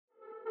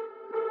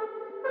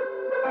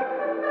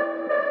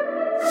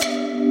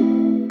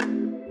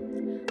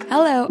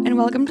Hello, and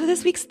welcome to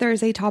this week's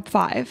Thursday Top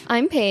 5.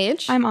 I'm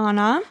Paige. I'm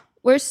Anna.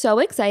 We're so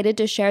excited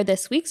to share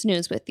this week's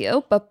news with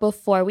you, but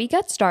before we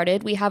get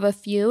started, we have a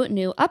few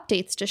new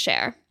updates to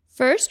share.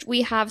 First,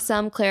 we have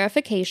some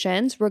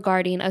clarifications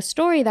regarding a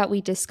story that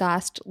we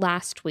discussed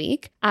last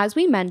week. As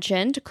we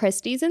mentioned,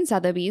 Christie's and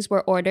Sotheby's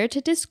were ordered to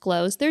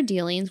disclose their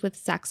dealings with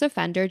sex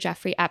offender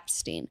Jeffrey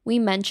Epstein. We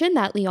mentioned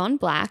that Leon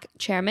Black,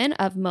 chairman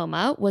of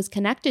MoMA, was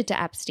connected to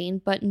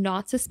Epstein, but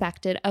not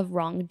suspected of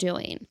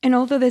wrongdoing. And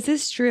although this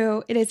is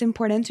true, it is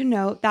important to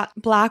note that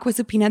Black was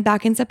subpoenaed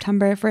back in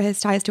September for his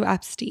ties to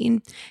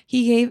Epstein.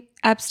 He gave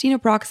Epstein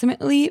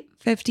approximately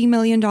 $50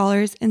 million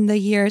in the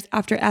years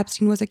after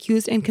Epstein was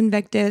accused and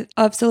convicted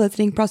of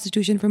soliciting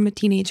prostitution from a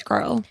teenage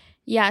girl.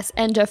 Yes,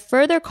 and to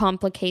further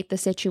complicate the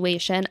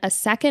situation, a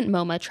second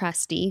MoMA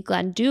trustee,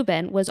 Glenn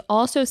Dubin, was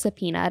also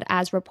subpoenaed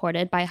as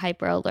reported by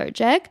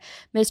Hyperallergic.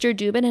 Mr.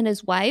 Dubin and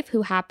his wife,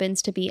 who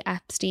happens to be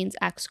Epstein's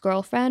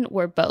ex-girlfriend,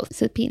 were both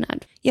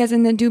subpoenaed. Yes,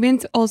 and the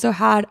Dubins also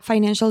had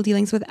financial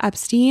dealings with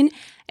Epstein.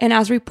 And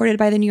as reported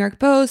by the New York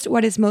Post,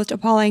 what is most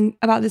appalling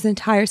about this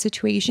entire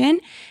situation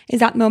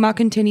is that MoMA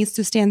continues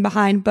to stand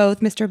behind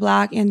both Mr.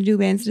 Black and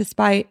Dubins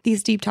despite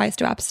these deep ties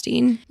to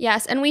Epstein.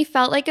 Yes, and we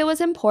felt like it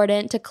was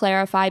important to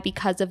clarify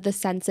because of the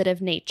sensitive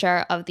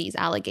nature of these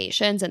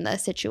allegations and the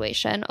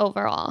situation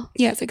overall.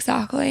 Yes,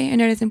 exactly.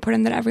 And it is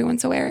important that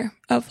everyone's aware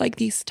of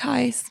these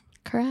ties.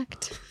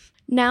 Correct.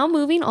 Now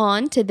moving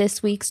on to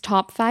this week's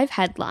top 5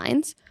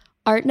 headlines.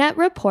 Artnet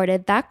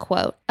reported that,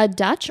 quote, a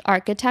Dutch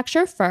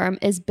architecture firm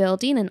is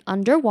building an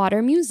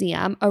underwater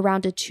museum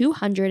around a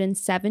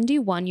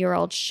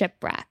 271-year-old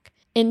shipwreck.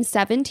 In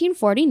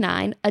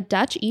 1749, a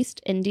Dutch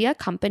East India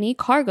Company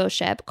cargo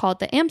ship called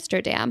the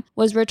Amsterdam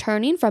was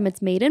returning from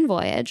its maiden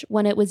voyage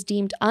when it was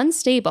deemed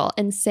unstable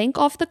and sank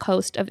off the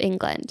coast of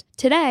England.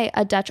 Today,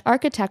 a Dutch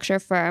architecture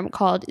firm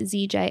called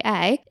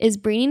ZJA is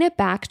bringing it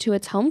back to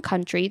its home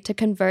country to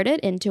convert it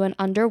into an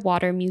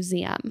underwater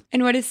museum.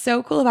 And what is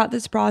so cool about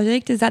this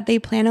project is that they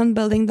plan on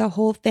building the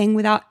whole thing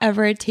without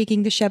ever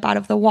taking the ship out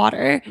of the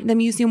water. The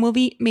museum will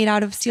be made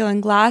out of steel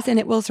and glass, and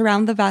it will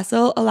surround the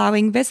vessel,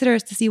 allowing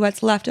visitors to see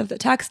what's left of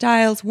the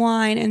textiles,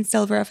 wine, and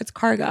silver of its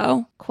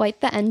cargo.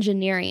 Quite the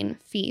engineering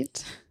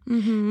feat.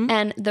 Mm-hmm.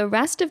 And the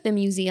rest of the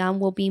museum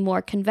will be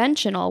more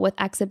conventional, with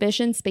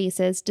exhibition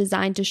spaces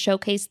designed to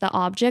showcase the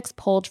objects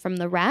pulled from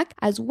the wreck,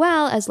 as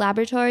well as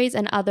laboratories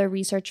and other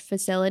research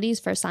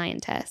facilities for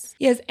scientists.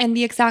 Yes, and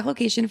the exact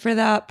location for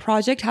the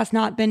project has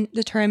not been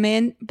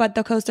determined, but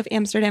the coast of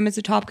Amsterdam is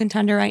a top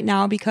contender right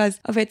now because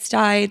of its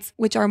tides,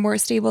 which are more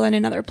stable than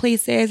in other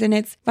places. And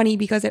it's funny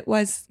because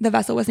the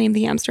vessel was named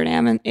the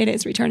Amsterdam, and it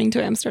is returning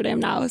to Amsterdam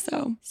now,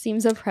 so.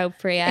 Seems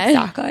appropriate.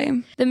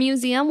 Exactly. The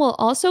museum will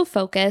also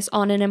focus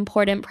on an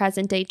important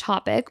present-day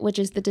topic, which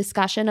is the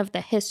discussion of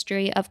the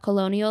history of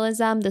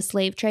colonialism, the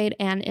slave trade,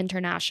 and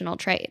international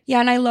trade. Yeah,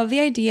 and I love the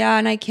idea,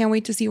 and I can't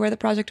wait to see where the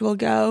project will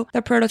go.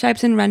 The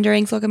prototypes and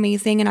renderings look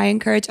amazing, and I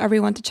encourage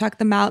everyone to check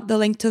them out. The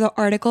link to the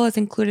article is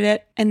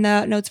included in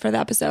the notes for the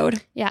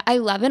episode. Yeah, I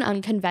love an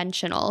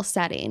unconventional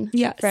setting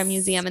for a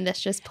museum, and this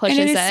just pushes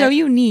it. And it is so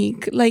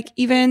unique.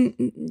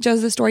 Even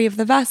just the story of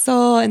the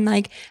vessel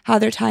and how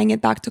they're tying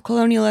it back to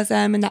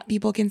colonialism and that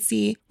people can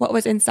see what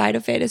was inside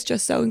of it is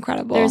just so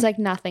incredible. There's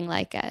nothing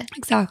like it.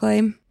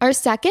 Exactly. Our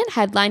second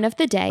headline of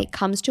the day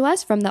comes to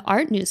us from the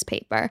Art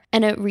newspaper,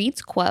 and it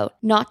reads, quote,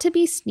 not to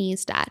be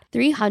sneezed at,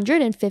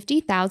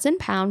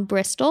 £350,000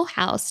 Bristol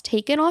house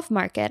taken off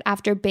market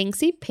after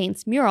Banksy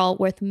paints mural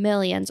worth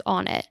millions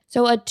on it.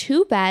 So a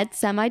 2-bed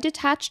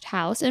semi-detached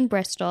house in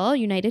Bristol,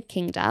 United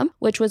Kingdom,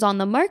 which was on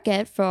the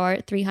market for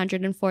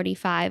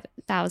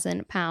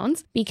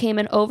 £345,000, became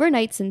an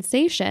overnight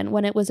sensation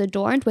when it was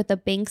adorned with a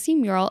Banksy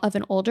mural of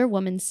an older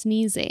woman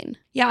sneezing.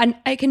 Yeah, and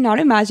I cannot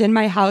imagine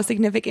my house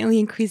significantly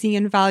increasing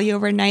in value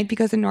overnight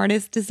because an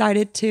artist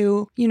decided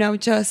to,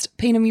 just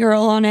paint a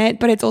mural on it.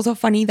 But it's also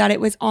funny that it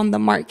was on the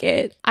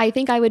market. I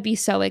think I would be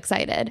so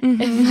excited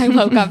if I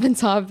woke up and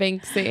saw a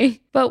Banksy.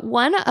 But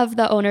one of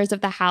the owners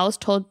of the house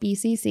told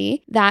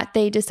BCC that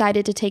they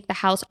decided to take the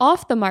house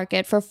off the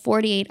market for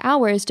 48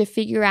 hours to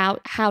figure out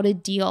how to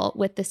deal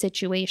with the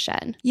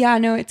situation. Yeah,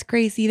 no, it's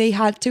crazy. They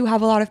had to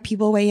have a lot of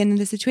people weigh in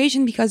the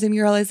situation because the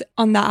mural is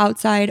on the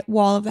outside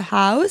wall of the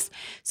house.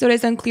 So it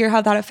is unclear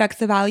how that affects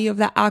the value of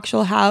the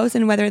actual house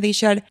and whether they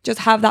should just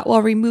have that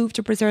wall removed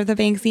to preserve the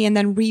Banksy and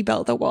then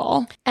rebuild the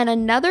wall. And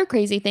another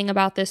crazy thing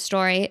about this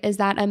story is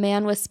that a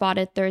man was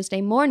spotted Thursday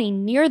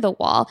morning near the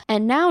wall,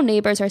 and now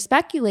neighbors are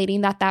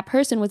speculating that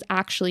person was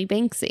actually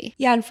Banksy.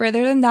 Yeah, and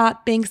further than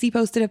that, Banksy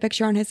posted a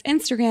picture on his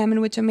Instagram in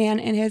which a man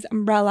in his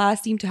umbrella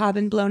seemed to have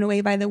been blown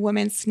away by the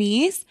woman's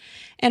sneeze.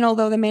 And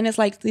although the man is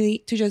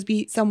likely to just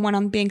be someone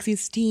on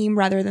Banksy's team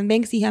rather than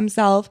Banksy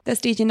himself, the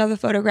staging of the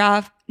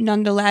photograph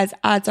nonetheless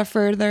adds a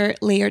further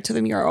layer to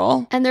the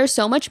mural. And there's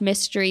so much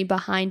mystery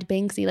behind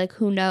Banksy, like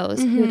who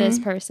knows who this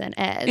person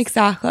is.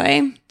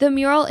 Exactly. The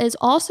mural is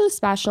also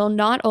special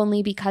not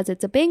only because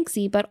it's a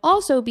Banksy, but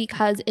also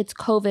because it's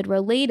COVID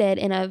related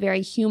in a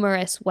very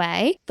humorous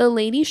way. The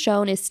lady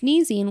shown is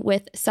sneezing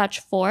with such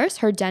force,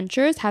 her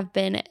dentures have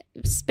been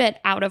spit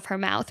out of her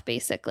mouth,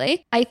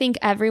 basically. I think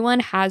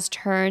everyone has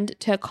turned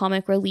to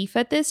comic relief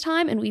at this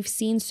time, and we've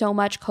seen so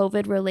much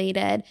COVID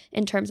related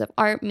in terms of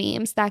art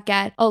memes that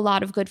get a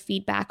lot of good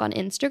feedback on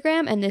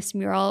Instagram, and this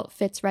mural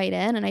fits right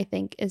in, and I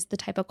think is the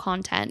type of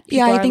content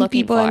I think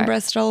people in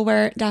Bristol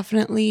were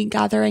definitely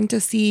gathering to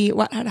see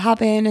what had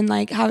happened and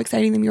like how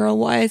exciting the mural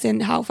was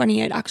and how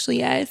funny it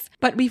actually is.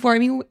 But before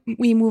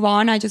we move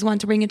on, I just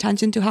want to bring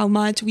attention to how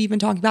much we've been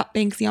talking about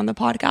Banksy on the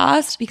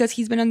podcast, because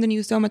he's been on the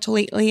news so much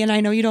lately, and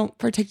I know you don't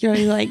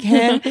particularly like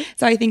him.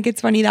 So I think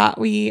it's funny that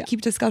we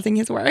keep discussing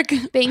his work.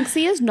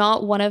 Banksy is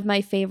not one of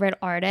my favorite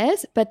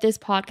artists, but this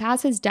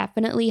podcast has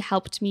definitely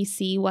helped me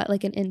see what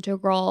like an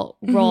integral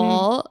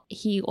role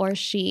he or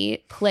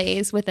she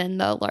plays within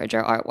the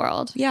larger art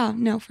world. Yeah,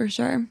 no, for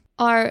sure.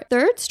 Our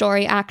third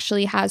story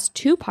actually has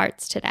two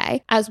parts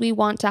today, as we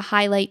want to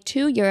highlight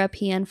two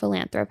European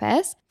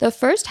philanthropists. The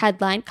first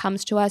headline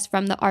comes to us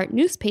from the art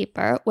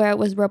newspaper, where it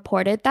was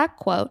reported that,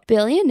 quote,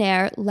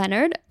 billionaire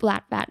Leonard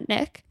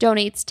Blatvatnik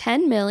donates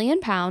 £10 million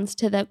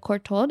to the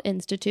Courtauld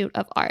Institute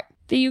of Art.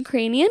 The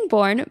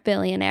Ukrainian-born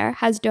billionaire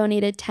has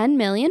donated £10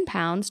 million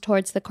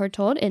towards the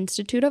Courtauld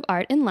Institute of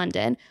Art in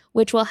London,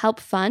 which will help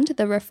fund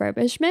the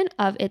refurbishment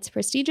of its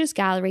prestigious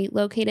gallery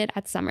located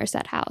at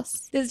Somerset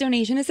House. This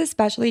donation is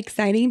especially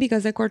exciting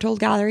because the Courtauld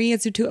Gallery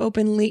is due to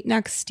open late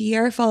next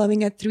year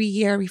following a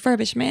 3-year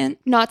refurbishment.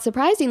 Not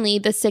surprisingly,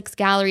 the 6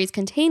 galleries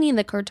containing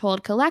the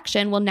Courtauld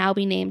collection will now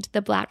be named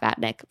the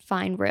Blatvatnik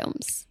Fine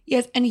Rooms.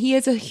 Yes, and he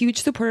is a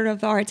huge supporter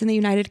of the arts in the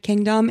United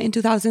Kingdom. In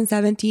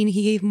 2017,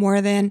 he gave more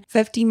than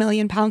 £50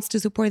 million to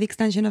support the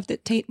extension of the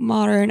Tate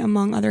Modern,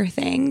 among other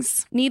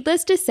things.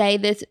 Needless to say,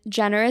 this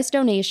generous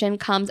donation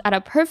comes at a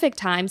perfect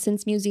time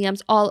since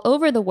museums all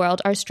over the world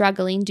are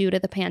struggling due to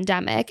the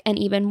pandemic, and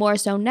even more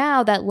so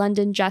now that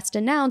London just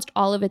announced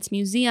all of its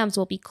museums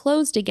will be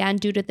closed again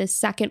due to this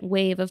second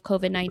wave of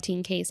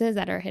COVID-19 cases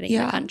that are hitting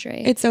the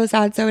country. It's so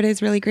sad. So it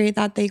is really great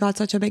that they got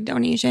such a big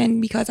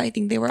donation, because I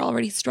think they were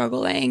already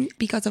struggling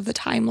because of the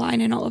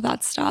timeline and all of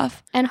that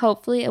stuff. And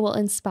hopefully it will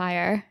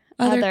inspire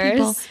others.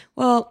 People.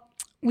 Well,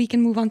 we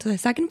can move on to the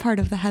second part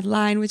of the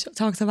headline, which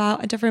talks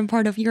about a different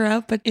part of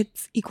Europe, but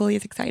it's equally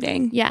as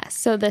exciting. Yes.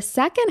 So the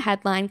second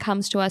headline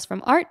comes to us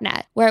from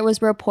ArtNet, where it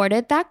was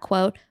reported that,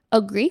 quote,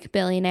 a Greek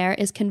billionaire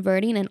is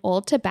converting an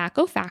old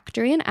tobacco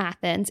factory in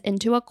Athens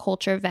into a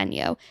culture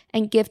venue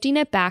and gifting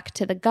it back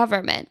to the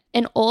government.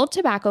 An old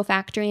tobacco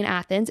factory in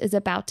Athens is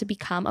about to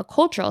become a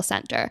cultural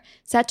center,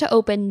 set to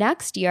open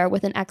next year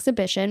with an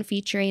exhibition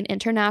featuring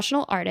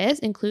international artists,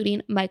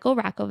 including Michael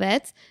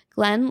Rakovitz,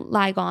 Glenn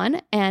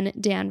Ligon, and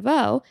Dan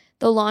Vo.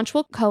 The launch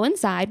will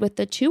coincide with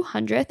the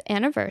 200th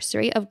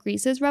anniversary of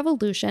Greece's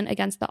revolution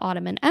against the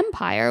Ottoman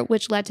Empire,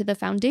 which led to the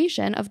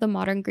foundation of the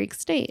modern Greek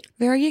state.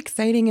 Very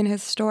exciting and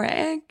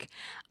historic.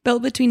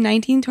 Built between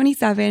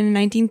 1927 and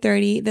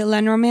 1930, the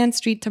Lenormand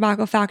Street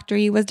Tobacco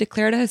Factory was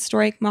declared a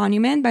historic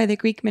monument by the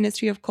Greek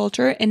Ministry of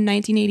Culture in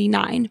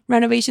 1989.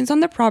 Renovations on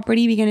the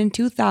property began in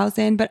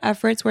 2000, but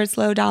efforts were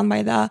slowed down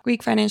by the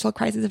Greek financial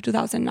crisis of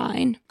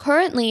 2009.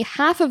 Currently,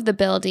 half of the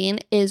building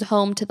is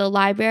home to the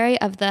Library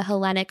of the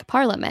Hellenic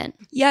Parliament.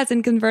 Yes,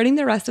 and converting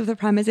the rest of the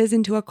premises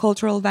into a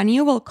cultural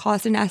venue will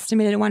cost an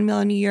estimated €1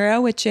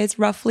 million, which is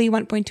roughly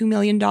 $1.2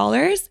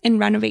 million in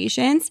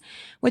renovations,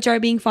 which are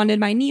being funded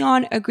by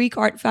Neon, a Greek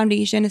art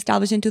foundation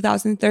established in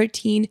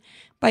 2013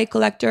 by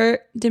collector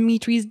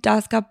Dimitris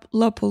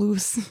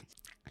Daskapopoulos.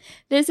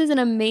 This is an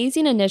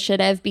amazing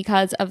initiative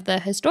because of the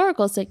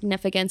historical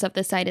significance of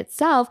the site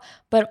itself,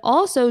 but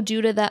also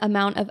due to the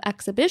amount of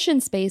exhibition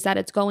space that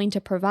it's going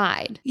to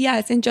provide.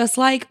 Yes, and just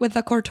like with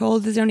the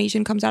Courtauld, this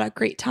donation comes at a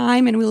great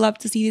time, and we love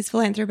to see these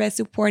philanthropists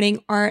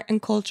supporting art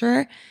and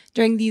culture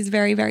during these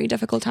very, very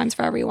difficult times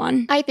for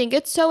everyone. I think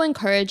it's so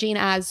encouraging,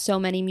 as so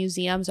many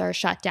museums are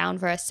shut down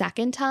for a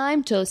second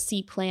time, to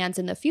see plans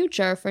in the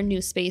future for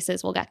new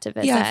spaces we'll get to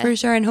visit. Yeah, for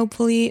sure. And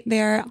hopefully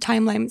their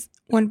timelines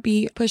won't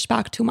be pushed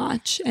back too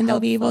much, and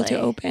they'll be able to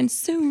open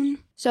soon.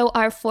 So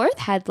our fourth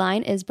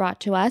headline is brought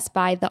to us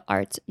by the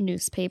Arts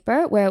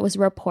newspaper, where it was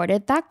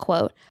reported that,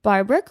 quote,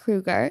 Barbara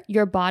Kruger,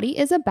 Your Body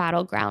is a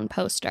Battleground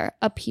poster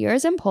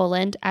appears in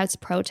Poland as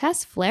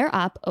protests flare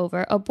up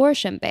over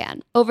abortion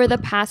ban. Over the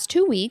past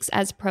 2 weeks,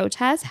 as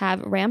protests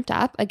have ramped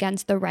up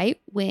against the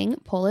right-wing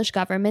Polish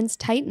government's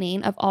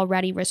tightening of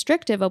already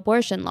restrictive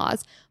abortion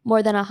laws,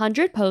 more than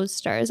 100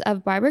 posters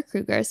of Barbara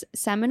Kruger's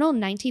seminal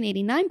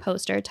 1989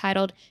 poster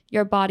titled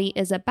Your Body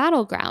is a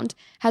Battleground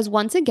has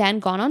once again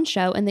gone on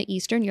show in the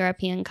Eastern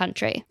European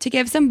country. To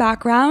give some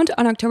background,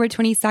 on October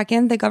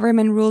 22nd, the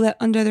government ruled that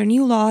under their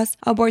new laws,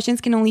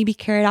 abortions can only be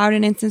carried out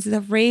in instances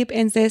of rape,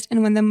 incest,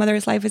 and when the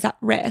mother's life is at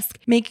risk,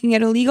 making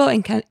it illegal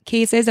in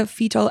cases of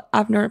fetal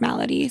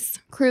abnormalities.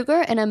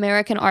 Kruger, an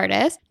American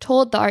artist,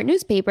 told the art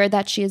newspaper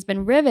that she has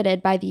been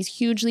riveted by these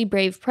hugely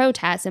brave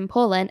protests in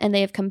Poland, and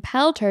they have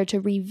compelled her to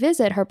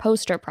revisit her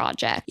poster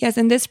project. Yes,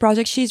 and this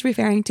project she's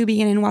referring to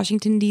began in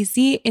Washington,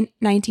 D.C. in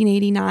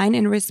 1989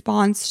 in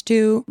response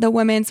to the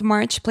Women's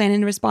March plan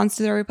in response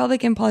to the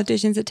Republican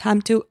politicians'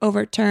 attempt to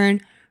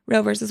overturn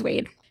Roe versus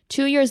Wade.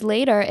 2 years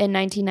later, in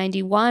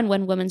 1991,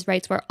 when women's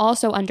rights were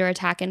also under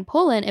attack in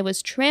Poland, it was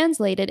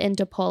translated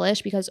into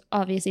Polish because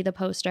obviously the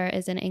poster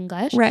is in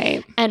English.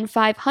 Right. And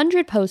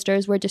 500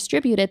 posters were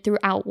distributed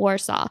throughout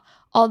Warsaw.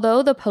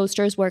 Although the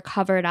posters were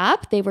covered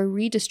up, they were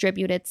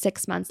redistributed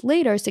 6 months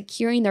later,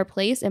 securing their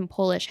place in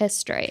Polish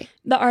history.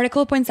 The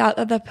article points out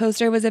that the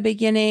poster was a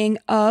beginning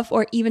of,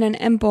 or even an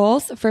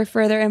impulse for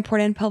further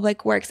important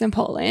public works in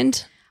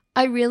Poland.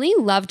 I really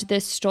loved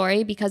this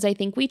story because I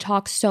think we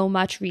talked so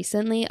much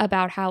recently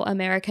about how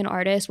American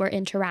artists were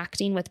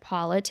interacting with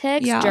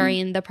politics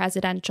during the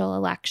presidential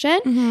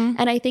election.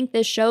 And I think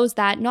this shows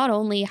that not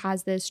only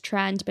has this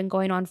trend been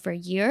going on for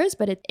years,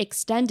 but it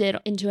extended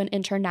into an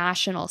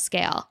international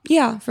scale.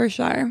 Yeah, for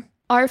sure.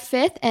 Our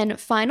fifth and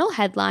final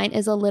headline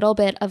is a little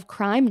bit of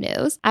crime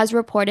news. As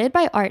reported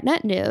by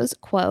ArtNet News,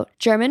 quote,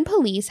 German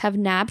police have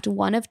nabbed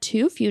one of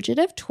two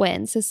fugitive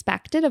twins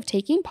suspected of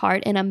taking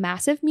part in a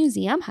massive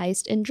museum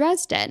heist in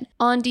Dresden.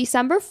 On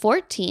December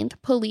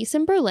 14th, police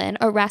in Berlin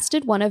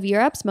arrested one of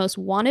Europe's most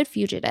wanted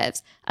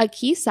fugitives, a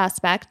key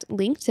suspect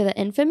linked to the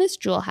infamous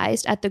jewel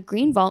heist at the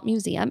Green Vault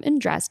Museum in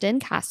Dresden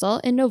Castle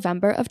in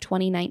November of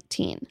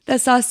 2019. The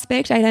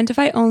suspect,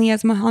 identified only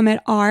as Mohammed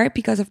R.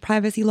 because of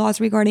privacy laws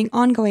regarding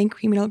ongoing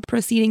criminal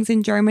proceedings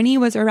in Germany,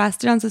 was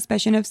arrested on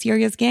suspicion of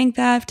serious gang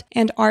theft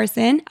and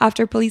arson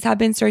after police have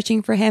been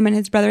searching for him and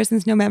his brother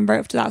since November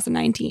of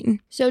 2019.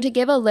 So to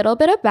give a little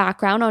bit of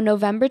background, on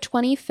November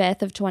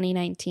 25th of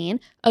 2019,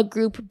 a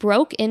group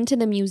broke into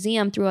the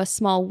museum through a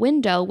small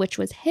window which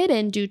was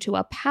hidden due to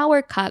a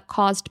power cut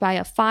caused by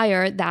a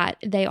fire that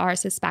they are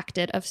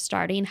suspected of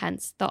starting,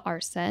 hence the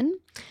arson.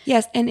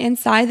 Yes, and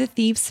inside, the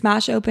thieves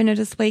smashed open a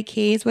display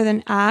case with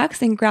an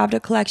axe and grabbed a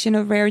collection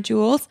of rare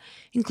jewels,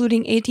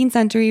 including 18th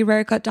century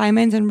rare-cut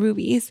diamonds and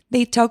rubies.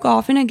 They took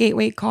off in a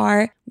gateway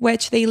car,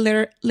 which they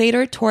later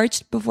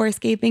torched before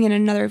escaping in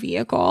another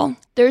vehicle.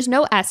 There's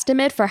no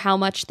estimate for how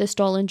much the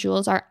stolen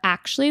jewels are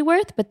actually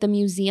worth, but the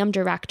museum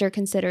director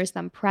considers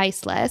them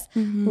priceless.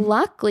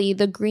 Luckily,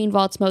 the Green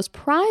Vault's most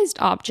prized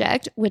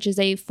object, which is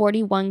a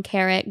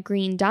 41-carat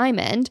green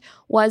diamond,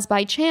 was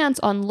by chance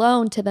on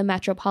loan to the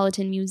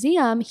Metropolitan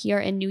Museum here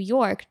in New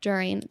York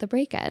during the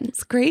break-in.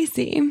 It's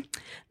crazy.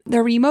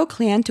 The Remo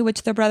clan, to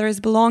which the brothers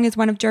belong, is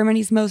one of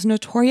Germany's most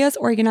notorious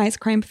organized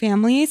crime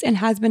families and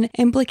has been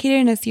implicated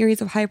in a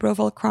series of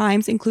high-profile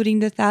crimes, including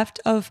the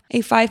theft of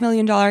a $5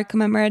 million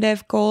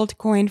commemorative gold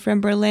coin from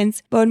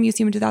Berlin's Bode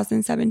Museum in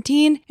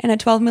 2017 and a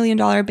 $12 million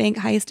bank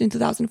heist in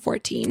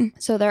 2014.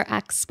 So they're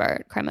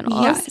expert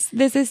criminals. Yes,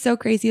 this is so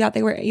crazy that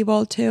they were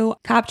able to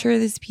capture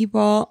these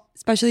people,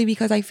 especially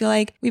because I feel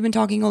like we've been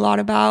talking a lot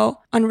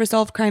about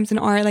unresolved crimes in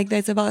art, like the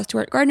Isabella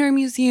Stewart Gardner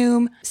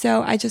Museum.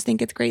 So I just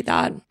think it's great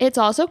that... It's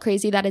also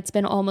crazy that it's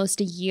been almost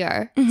a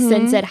year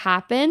since it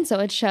happened. So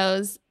it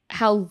shows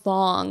how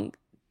long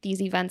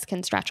these events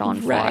can stretch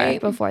on for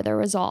before they're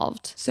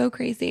resolved. So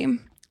crazy.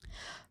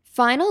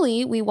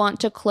 Finally, we want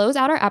to close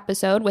out our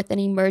episode with an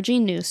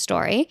emerging news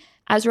story.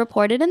 As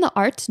reported in the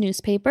Arts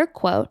newspaper,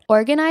 quote,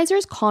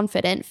 organizers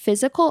confident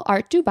Physical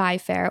Art Dubai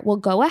Fair will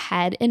go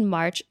ahead in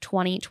March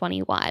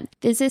 2021.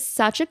 This is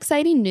such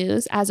exciting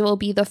news as it will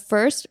be the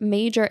first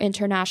major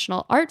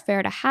international art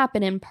fair to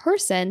happen in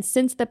person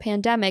since the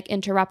pandemic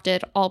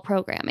interrupted all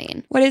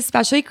programming. What is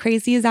especially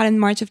crazy is that in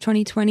March of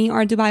 2020,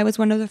 Art Dubai was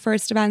one of the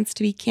first events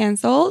to be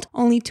canceled,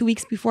 only 2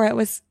 weeks before it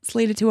was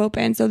slated to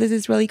open. So this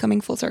is really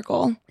coming full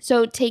circle.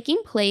 So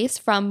taking place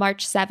from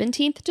March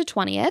 17th to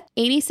 20th,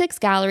 86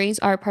 galleries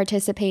are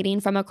participating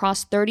from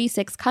across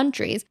 36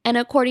 countries. And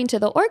according to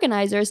the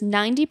organizers,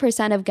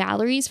 90% of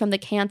galleries from the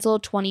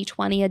canceled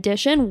 2020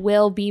 edition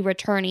will be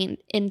returning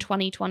in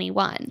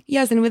 2021.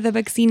 Yes, and with the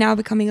vaccine now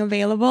becoming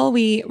available,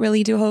 we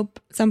really do hope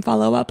some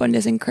follow-up on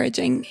this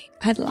encouraging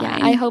headline.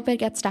 Yeah, I hope it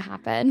gets to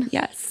happen.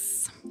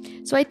 Yes.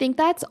 So I think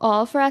that's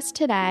all for us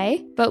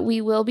today, but we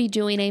will be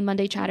doing a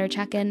Monday Chatter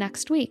check-in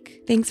next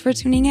week. Thanks for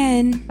tuning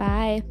in.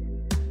 Bye.